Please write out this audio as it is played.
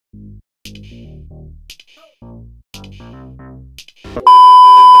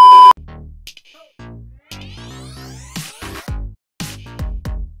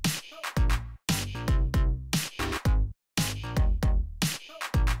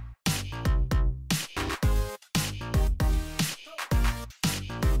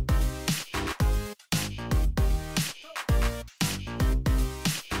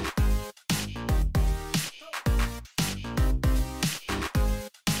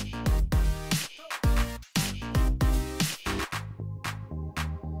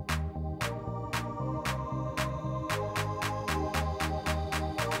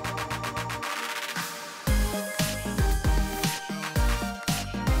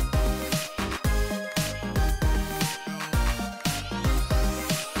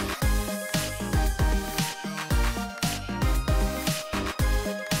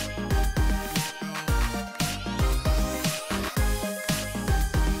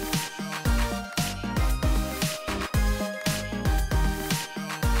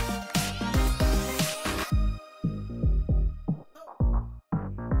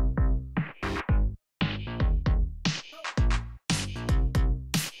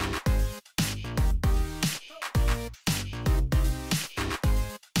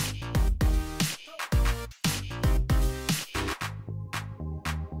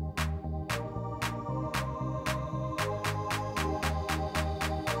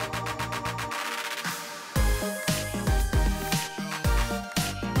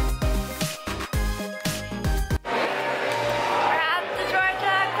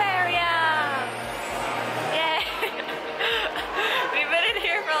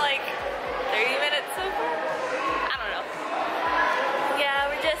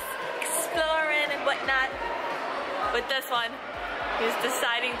With this one, who's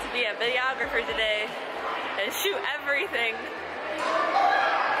deciding to be a videographer today and shoot everything.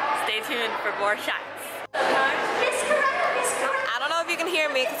 Stay tuned for more shots. I don't know if you can hear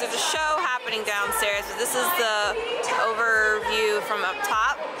me because there's a show happening downstairs, but this is the overview from up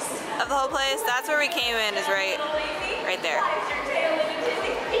top of the whole place. That's where we came in, is right there.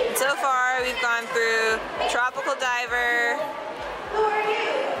 And so far, we've gone through Tropical Diver,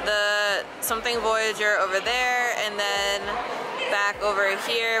 the something Voyager over there, and then back over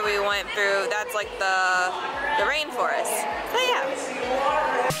here we went through, that's like the rainforest. So yeah.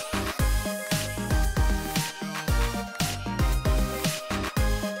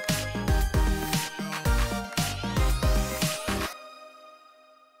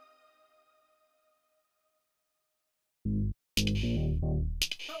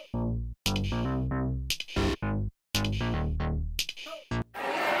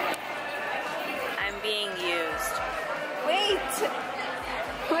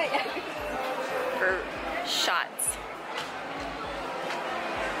 For shots.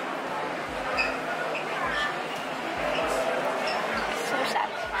 So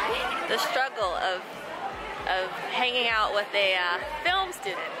satisfying. The struggle of hanging out with a film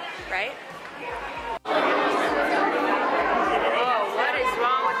student, right? Oh, what is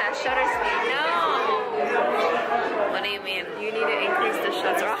wrong with that shutter speed? No. What do you mean? You need to increase the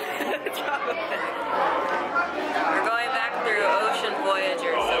shutter. What's wrong with it? We're going back through Ocean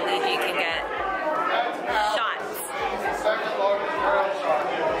Voyager so Lijie can get shots.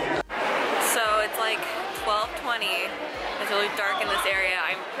 So it's like 12:20. It's really dark in this area.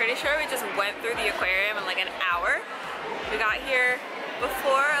 I'm pretty sure we just went through the aquarium in like an hour. We got here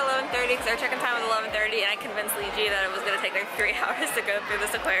before 11:30 because our check-in time was 11:30, and I convinced Lijie that it was going to take like 3 hours to go through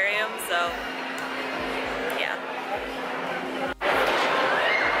this aquarium, so yeah.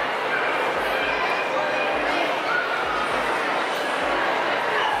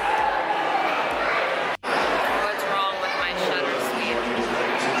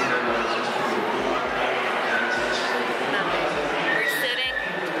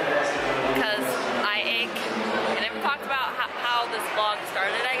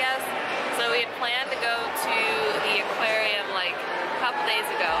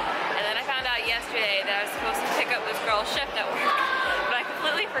 Yesterday that I was supposed to pick up this girl's shift at work, but I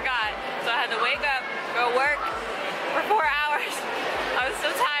completely forgot, so I had to wake up, go work for 4 hours. I was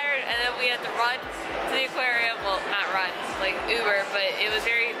so tired, and then we had to run to the aquarium. Well, not run, like Uber, but it was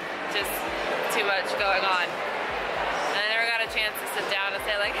very just too much going on. And I never got a chance to sit down and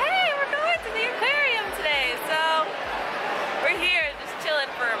say like, hey, we're going to the aquarium today, so we're here just chilling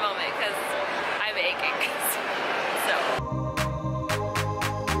for a moment because I'm aching. So.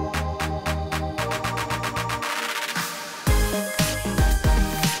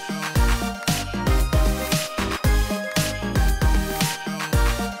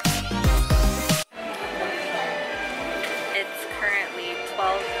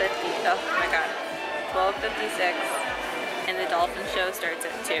 Oh my god. 12:56, and the dolphin show starts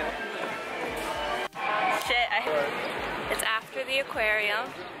at 2. Shit, it's after the aquarium.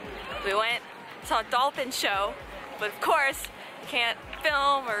 We went, saw a dolphin show, but of course, you can't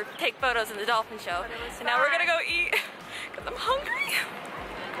film or take photos in the dolphin show. And now we're gonna go eat, because I'm hungry.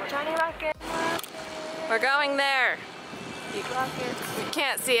 Johnny Rocket. We're going there. You Rocket.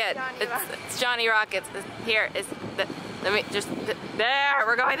 can't see it. Johnny It's Johnny Rockets. Here is the, let me just, there,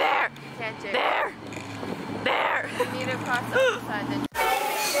 we're going there. Can't do it. There. There. You need to cross the side then.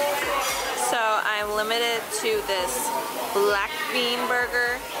 So I'm limited to this black bean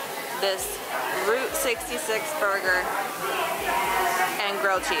burger, this Route 66 burger, and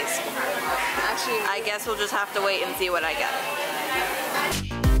grilled cheese. Actually, I guess we'll just have to wait and see what I get.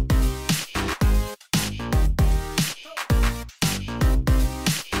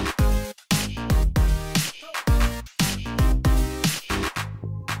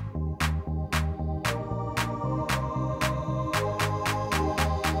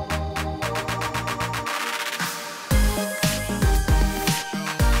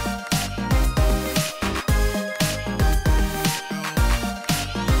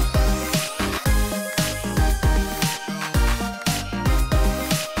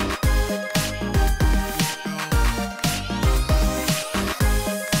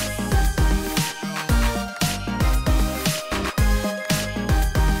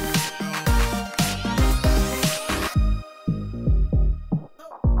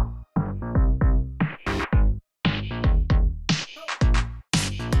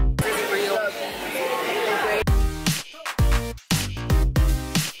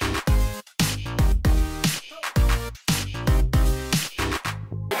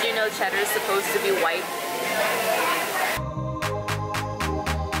 Cheddar is supposed to be white.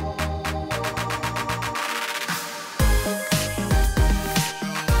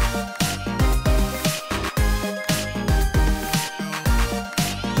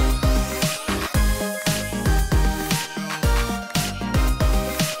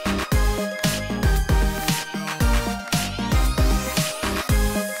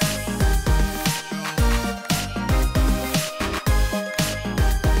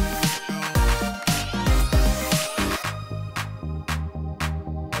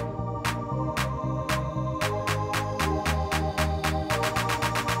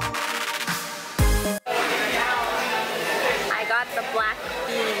 The black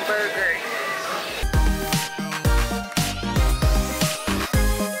bean burger.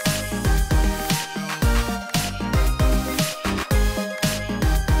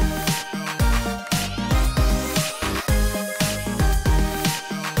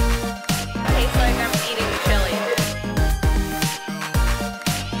 Tastes like I'm eating chili.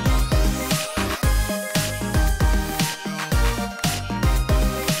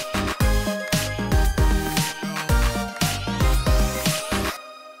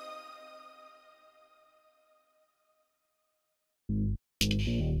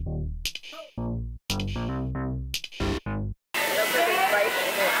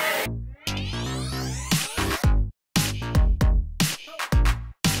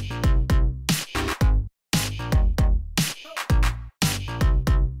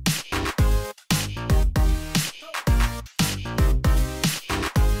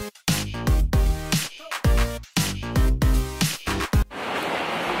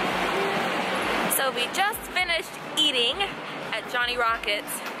 So we just finished eating at Johnny Rockets,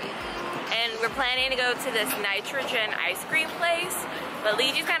 and we're planning to go to this nitrogen ice cream place, but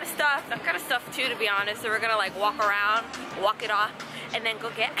Lijie's kind of stuffed. I'm kind of stuffed too, to be honest, so we're gonna like walk around, walk it off, and then go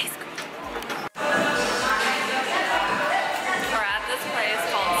get ice cream. We're at this place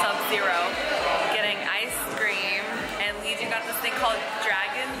called Sub-Zero getting ice cream, and Lijie got this thing called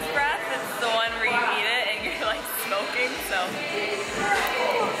Dragon's Breath. It's the one where you eat it and you're like smoking, so.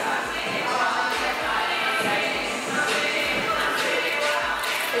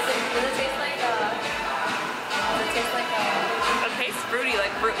 Does it taste like it tastes fruity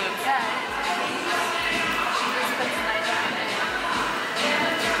like Fruit Loops. yeah. She just puts nice on it.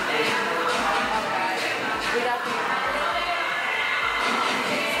 We got the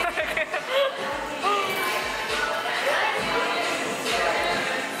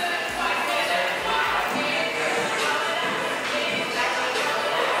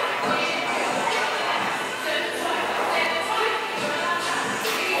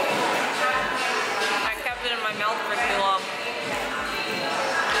I kept it in my mouth for too long.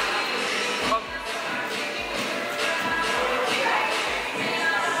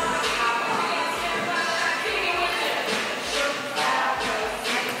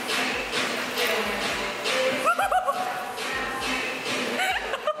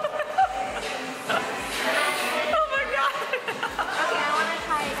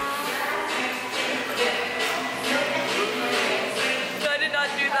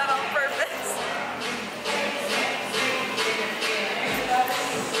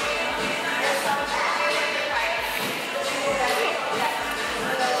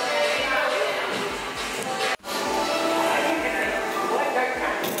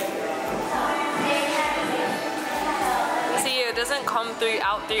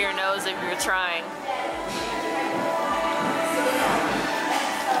 out through your nose if you're trying.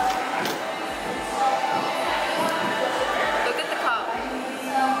 Look at the cup.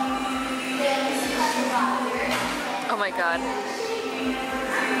 Oh my god.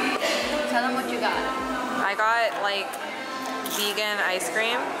 Tell them what you got. I got like vegan ice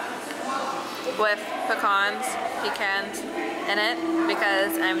cream with pecans in it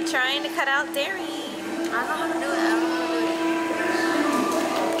because I'm trying to cut out dairy. I don't know how to do it.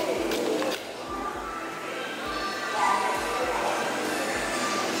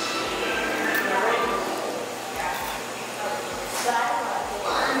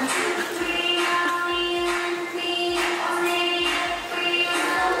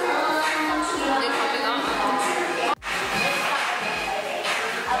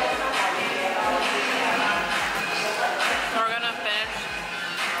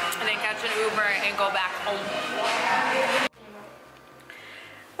 And go back home.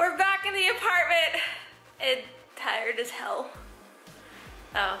 We're back in the apartment and tired as hell.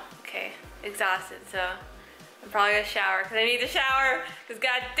 Oh, okay. Exhausted, so I'm probably gonna shower because I need to shower because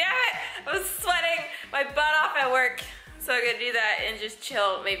god damn it, I was sweating my butt off at work. So I'm gonna do that and just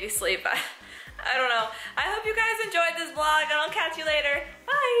chill, maybe sleep. I don't know. I hope you guys enjoyed this vlog and I'll catch you later.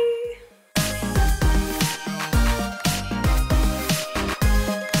 Bye!